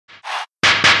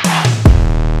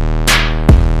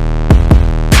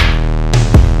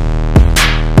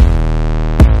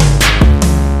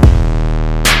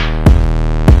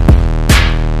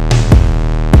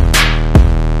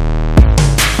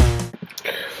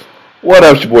What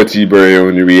up, it's your boy T-Bird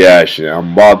on the reaction.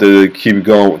 I'm about to keep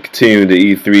going, continuing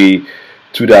the E3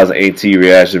 2018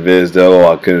 reaction vids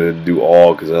though. I couldn't do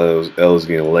all because I was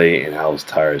getting late and I was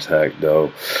tired as heck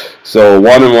though. So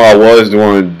one of them I was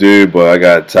going to do, but I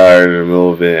got tired in the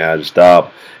middle of it and I had to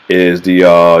stop. Is the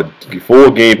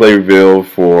full gameplay reveal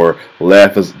for The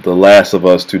Last of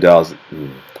Us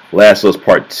Last of Us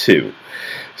Part 2.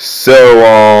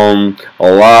 So a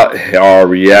lot are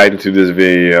reacting to this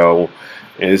video.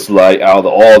 And it's like out of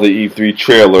all the E3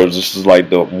 trailers, this is like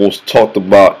the most talked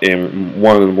about and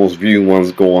one of the most viewed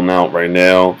ones going out right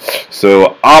now.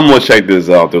 So I'm gonna check this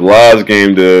out. The last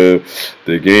game, the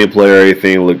gameplay,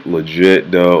 everything looked legit.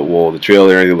 The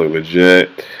trailer, everything looked legit.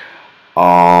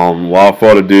 Without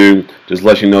further ado, just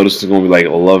let you know this is gonna be like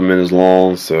 11 minutes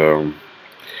long. So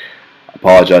I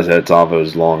apologize ahead of time for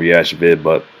this long reaction vid,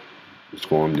 but I'm just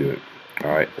gonna do it.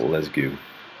 All right, well, let's go.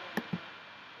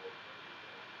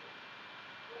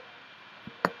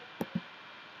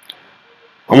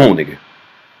 Come on, nigga.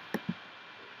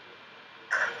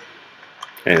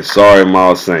 And sorry,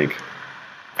 Miles sank.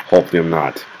 Hopefully, I'm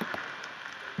not.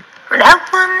 Went out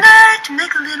one night to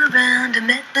make a little round. I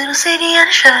met little Sadie and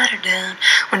I shot her down.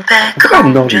 Went back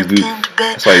home, jumped into bed.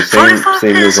 That's why he's saying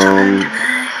his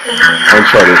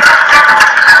Uncharted.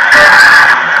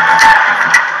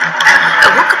 I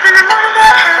woke up in the morning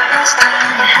about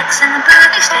 9:30. Hats and the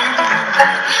buggy standing in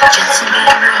line. Jets and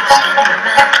gamers standing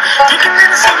around. Taking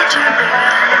little Sadie to her bed.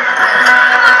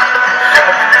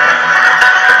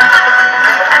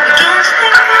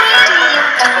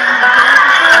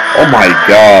 Oh my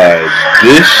god,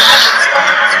 this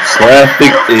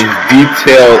graphic is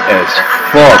detailed as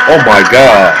fuck. Oh my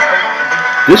god,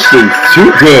 this looks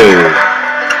too good.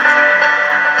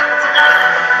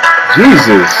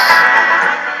 Jesus.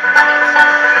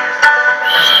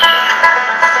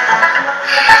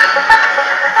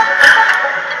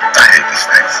 I hate these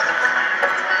things.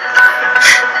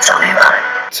 Tell me about it.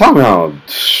 Somehow,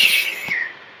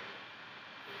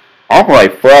 I'm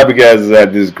like flabbergasted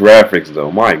at this graphics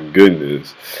though. My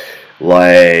goodness,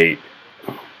 like,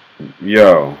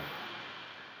 yo,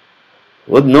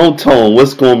 with no telling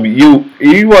what's gonna be. You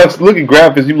watch, look at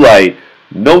graphics, you like,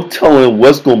 no telling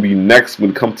what's gonna be next when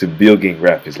it comes to video game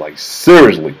graphics. Like,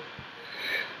 seriously,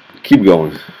 keep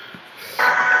going. Whew.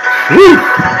 You're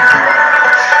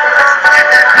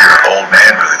an old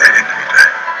man really late into me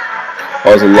today.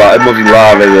 Oh, it's a lot. It must be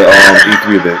live at the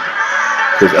E3 event.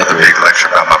 Another big lecture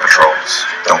about my patrols.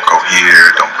 Don't go here,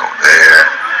 don't go there.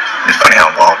 It's funny how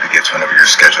involved it gets whenever you're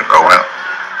scheduled to go out.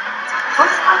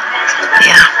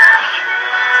 Yeah.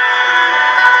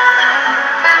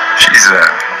 She's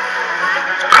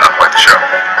put on quite the show.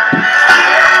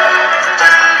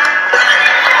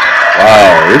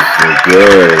 Wow, this is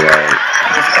good. Like,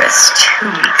 I give you guys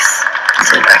 2 weeks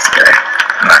until you're back together.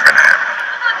 Not gonna happen.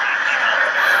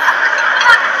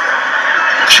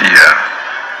 She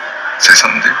say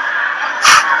something, dude.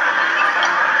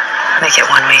 Make it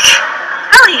 1 week.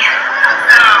 Ellie!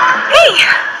 Hey!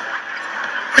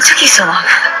 What took you so long?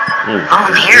 Oh,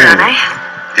 I'm here, aren't I?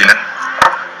 Dina?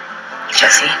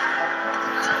 Jesse.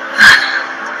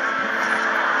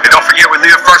 Hey, don't forget we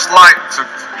leave at first light, so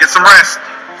get some rest.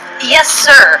 Yes,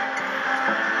 sir.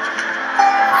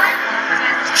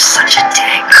 You're such a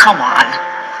dick. Come on.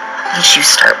 Why don't you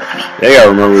start with me? they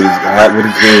gotta remember what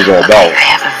this game is all about. I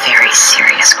have a very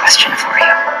serious question for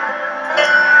you.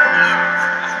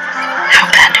 How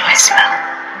bad do I smell?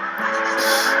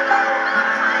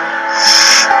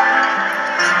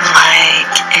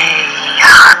 Like a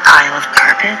hot pile of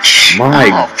garbage? My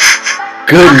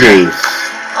goodness.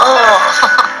 Oh,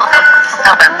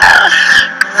 how about that?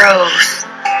 Gross.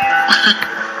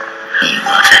 You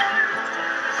love it.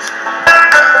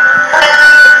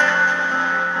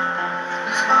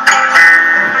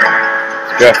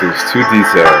 This graphic is too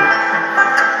detailed.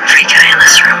 Every guy in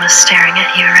this room is staring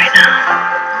at you right now.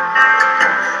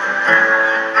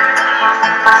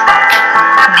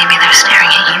 Maybe they're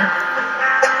staring at you.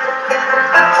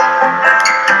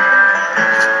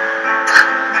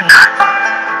 Or not.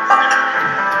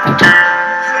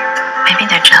 Maybe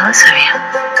they're jealous of you.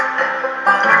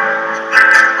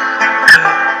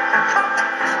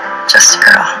 I'm just a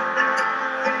girl,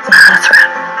 not a threat.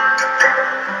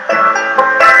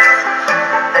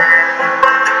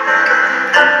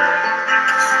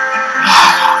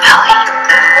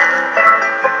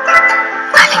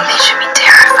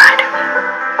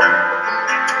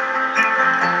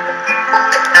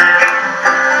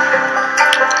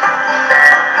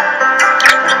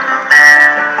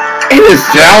 It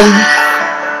sounds,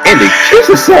 and the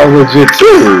kisses sound legit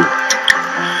too.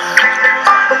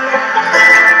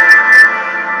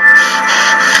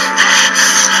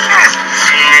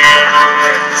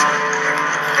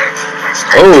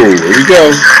 Oh, here we go.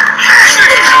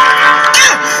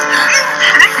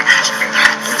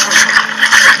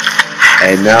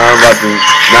 And now I'm about to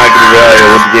not get realize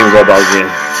what the game is all about again.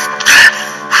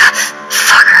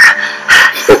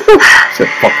 Said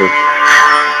fucker.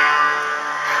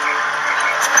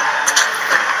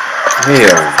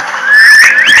 Damn.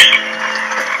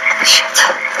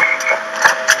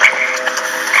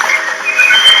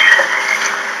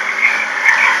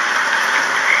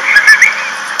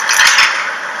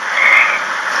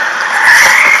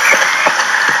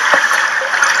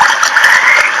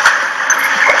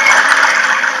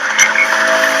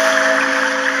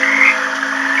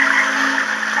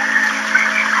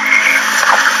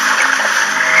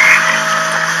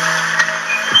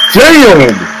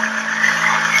 Damn!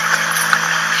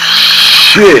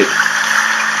 Shit!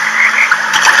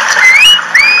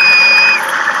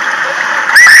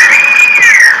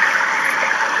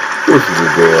 This is a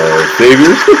good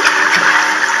savior.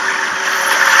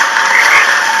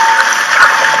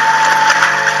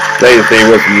 Say the thing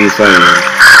was me saying.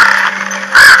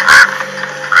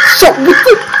 What's up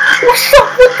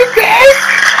with the guys?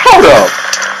 Hold up.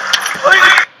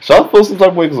 Should I feel some type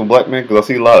of way because I'm black, man? Because I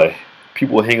see a lot of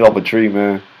people hang off a tree,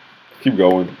 man. Keep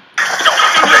going.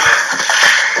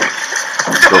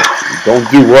 Don't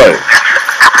do what?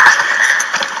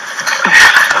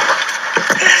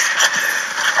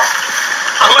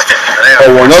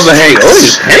 Oh, another hang. Oh,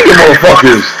 he's hanging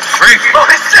motherfuckers.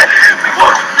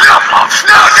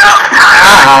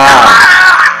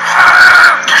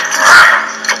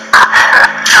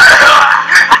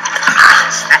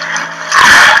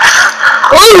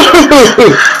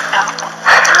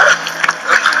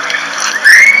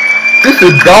 This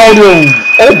is down him.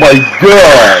 Oh my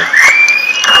god.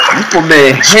 This poor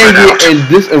man hanging and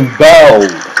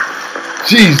disemboweled.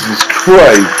 Jesus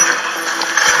Christ.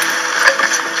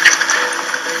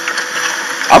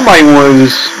 I might want to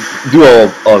just do a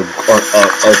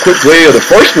quick way of the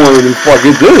first one and fuck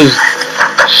it this.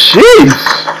 Jeez.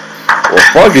 Well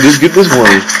fuck it, just get this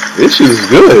one. This shit is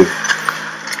good.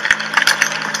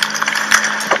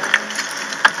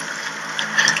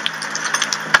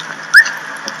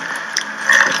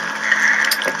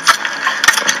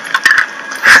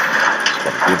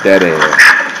 That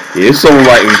ass. Yeah, it's so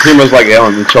like pretty much like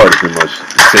Alan Uncharted pretty much.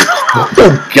 Say, oh,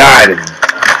 got him.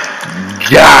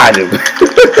 Got him.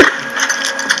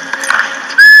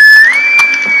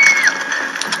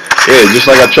 Yeah, just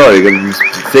like Uncharted,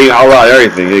 saying out loud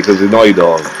everything, because they know you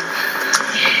dog.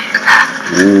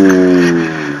 Ooh.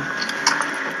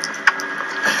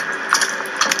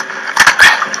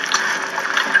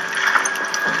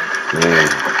 Man.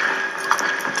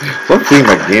 Some thing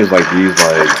like games like these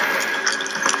like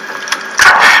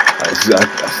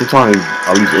sometimes,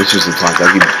 at least it's just sometimes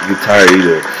I get tired of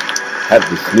either have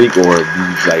to sneak or be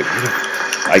like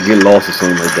I get lost or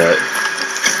something like that.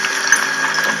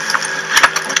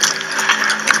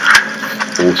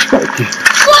 Oh, she got a kid.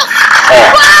 Oh,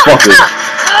 fuck it.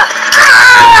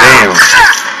 Damn.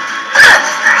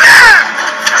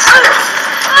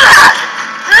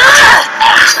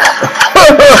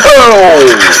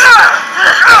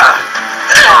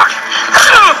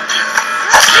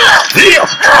 Damn.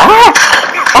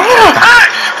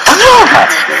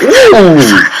 Ooh.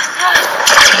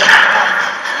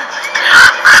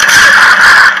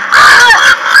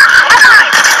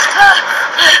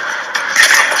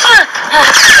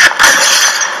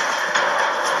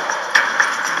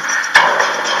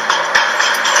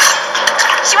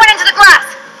 She went into the glass.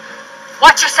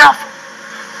 Watch yourself.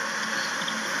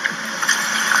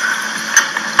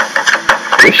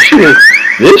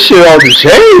 This shit off the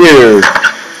chain here.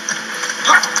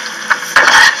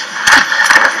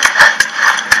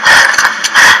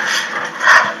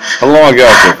 How long I got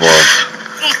so far?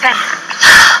 Ethan.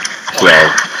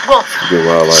 Yeah. Wolf. Good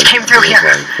while, like, she came through here.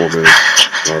 Like 4 minutes.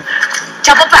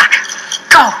 Double back.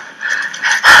 Go.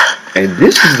 And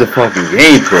this is the fucking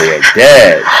gameplay at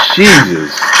that.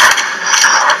 Jesus.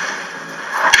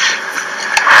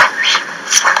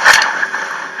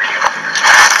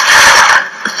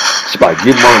 It's about to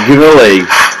get her leg.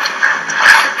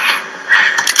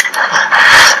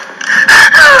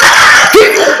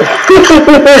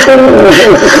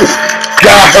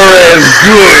 Got her ass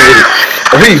good.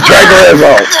 Oh, he dragged her ass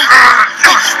out.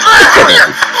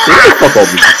 Fuck off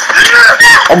me.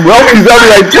 I'm rolling these other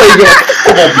like playing.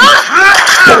 Fuck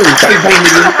off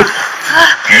me.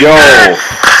 Yo,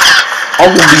 I'm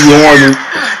gonna be on.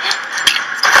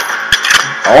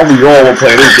 I'm gonna be on when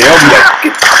playing this game. I'll be like,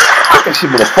 get that shit,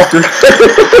 motherfucker.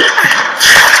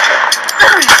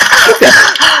 Get that.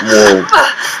 Whoa.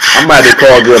 I might have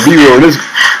called her a B-roll this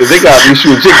If they got me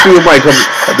shooting chick too, it might come.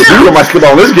 The dude might come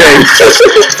on this game.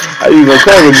 I ain't gonna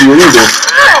call him you either.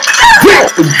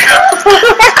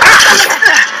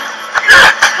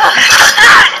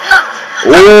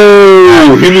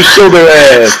 Oh, hit me shoulder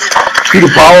ass. He can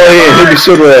power in, hit me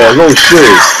shoulder ass. Oh shit.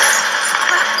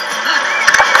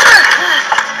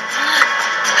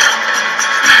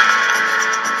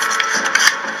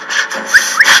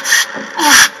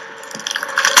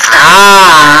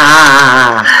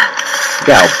 Ah!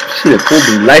 God, shit, pulled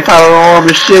the knife out of the arm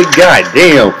and shit. God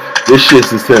damn, this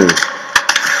shit's intense.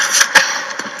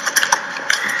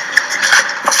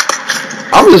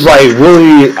 I'm just like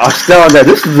really astounded that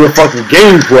this is a fucking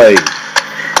gameplay.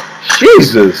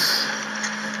 Jesus.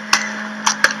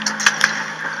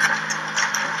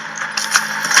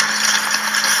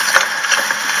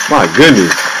 My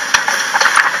goodness.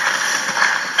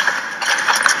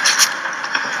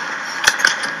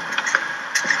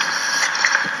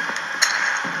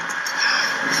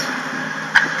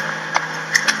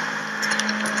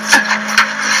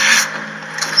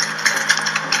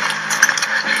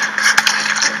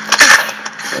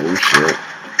 Oh shit.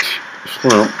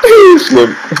 Slump.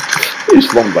 He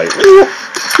slumped like.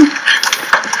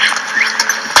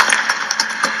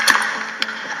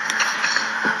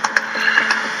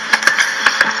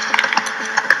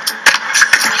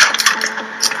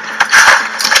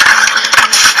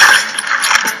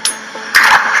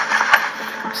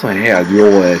 It's like, hey, I do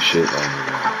all that shit.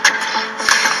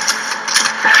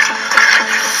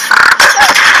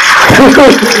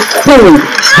 Oh,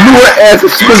 you ass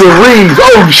of smithereens.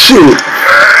 Oh shit.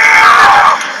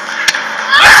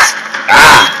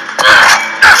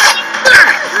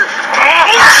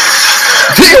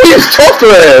 He's tough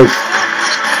ass.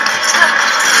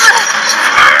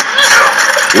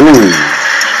 Ooh.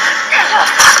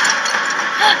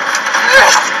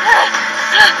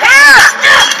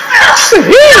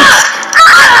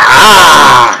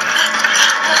 Ah.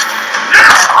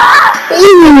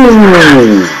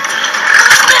 Ooh.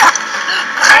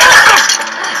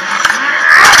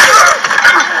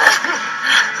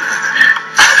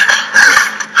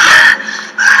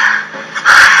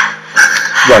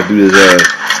 About to do this ass.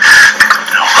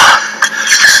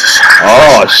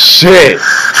 Oh shit!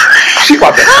 She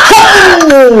about to. Oh!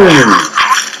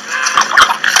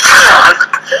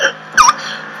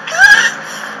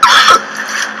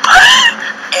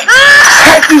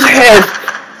 Hack his head.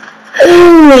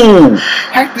 Ooh!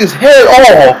 Hacked his head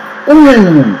off.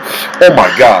 Ooh! Oh my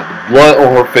god! The blood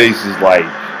on her face is like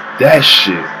that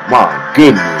shit. My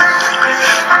goodness.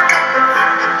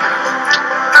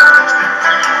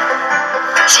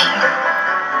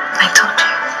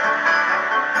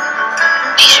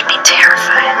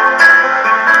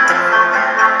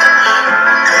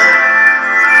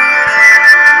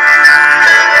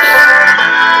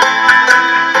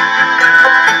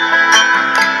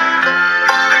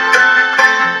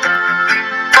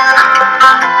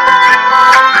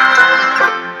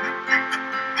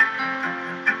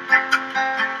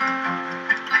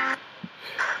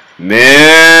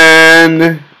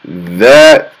 Man,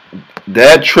 that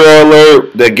trailer,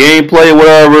 the gameplay,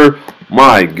 whatever,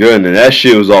 my goodness, that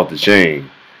shit was off the chain.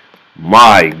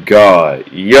 My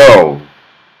god. Yo.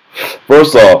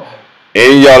 First off,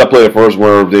 any of y'all that played the first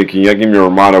one, can y'all give me a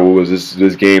reminder what was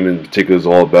this game in particular is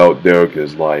all about there?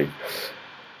 Because, like,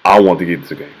 I want to get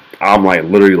this game. I'm like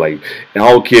literally like, and I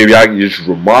don't care if y'all can just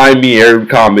remind me every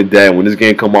comment that when this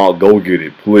game come out, go get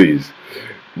it, please.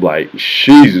 Like,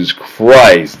 Jesus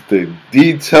Christ, the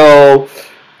detail,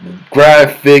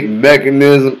 graphic,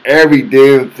 mechanism, every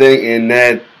damn thing in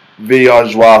that video I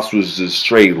just watched was just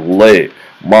straight lit.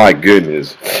 My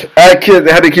goodness. I had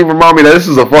to keep reminding me that this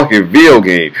is a fucking video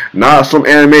game, not some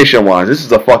animation wise. This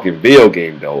is a fucking video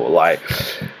game though. Like,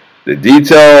 the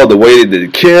detail, the way that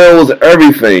it kills,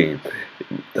 everything.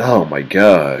 Oh my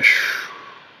gosh.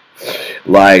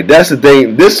 Like, that's the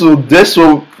thing. This will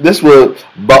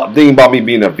thing about me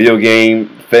being a video game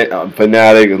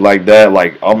fanatic like that.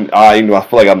 Like, I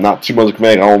feel like I'm not too much of a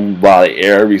fanatic. I don't buy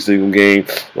every single game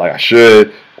like I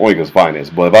should, only because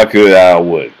finance. But if I could, I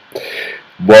would.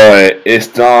 But it's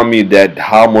telling me that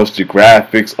how much the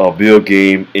graphics of video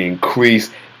game increase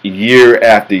year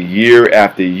after year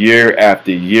after year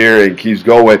after year and keeps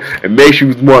going, and makes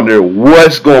you wonder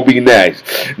what's gonna be next.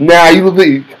 Now you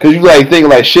because you like thinking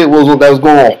like shit was that was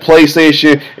going on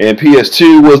PlayStation and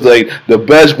PS2 was like the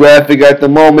best graphic at the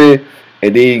moment,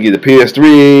 and then you get the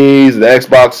PS3s, the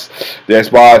Xbox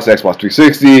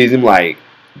 360s, and like,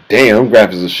 damn, them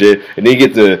graphics are shit. And then you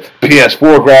get the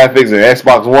PS4 graphics and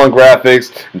Xbox One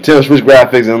graphics and Nintendo Switch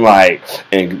graphics and like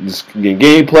and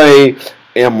gameplay.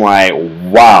 And I'm like,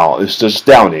 wow, it's just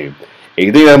astounding. And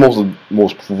you think that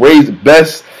most crazy,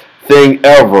 best thing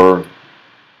ever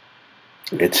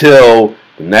until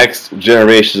the next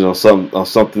generation or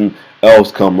something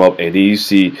else come up, and then you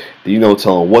see,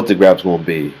 tell them what the graphics gonna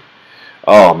be.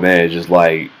 Oh man, just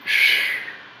like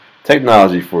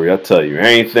technology for you. I tell you,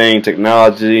 anything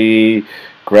technology,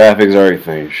 graphics,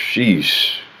 everything.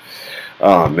 Sheesh.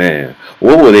 Oh man,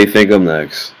 what will they think of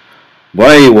next?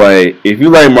 But anyway, if you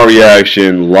like my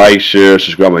reaction, like, share,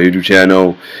 subscribe to my YouTube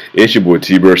channel. It's your boy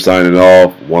T-Bird signing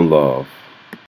off. One love.